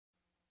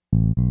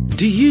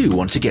Do you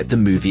want to get the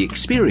movie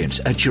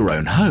experience at your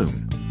own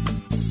home?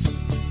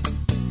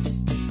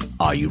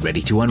 Are you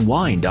ready to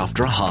unwind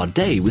after a hard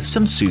day with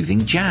some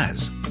soothing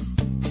jazz?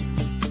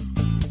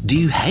 Do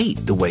you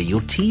hate the way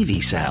your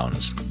TV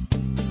sounds?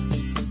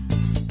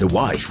 The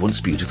wife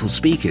wants beautiful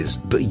speakers,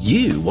 but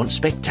you want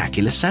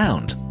spectacular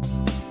sound.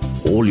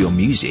 All your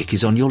music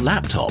is on your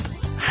laptop.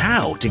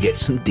 How to get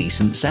some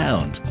decent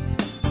sound?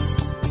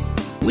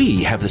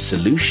 We have the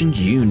solution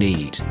you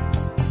need.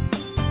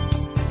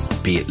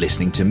 Be it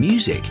listening to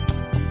music,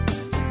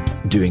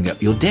 doing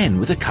up your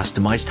den with a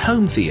customized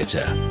home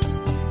theatre,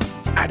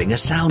 adding a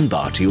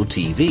soundbar to your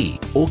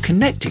TV, or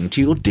connecting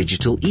to your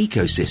digital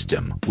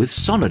ecosystem with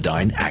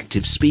Sonodyne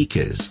active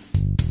speakers.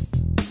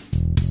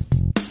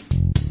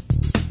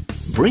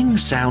 Bring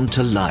sound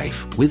to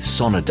life with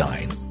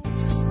Sonodyne.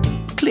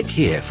 Click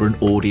here for an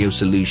audio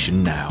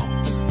solution now.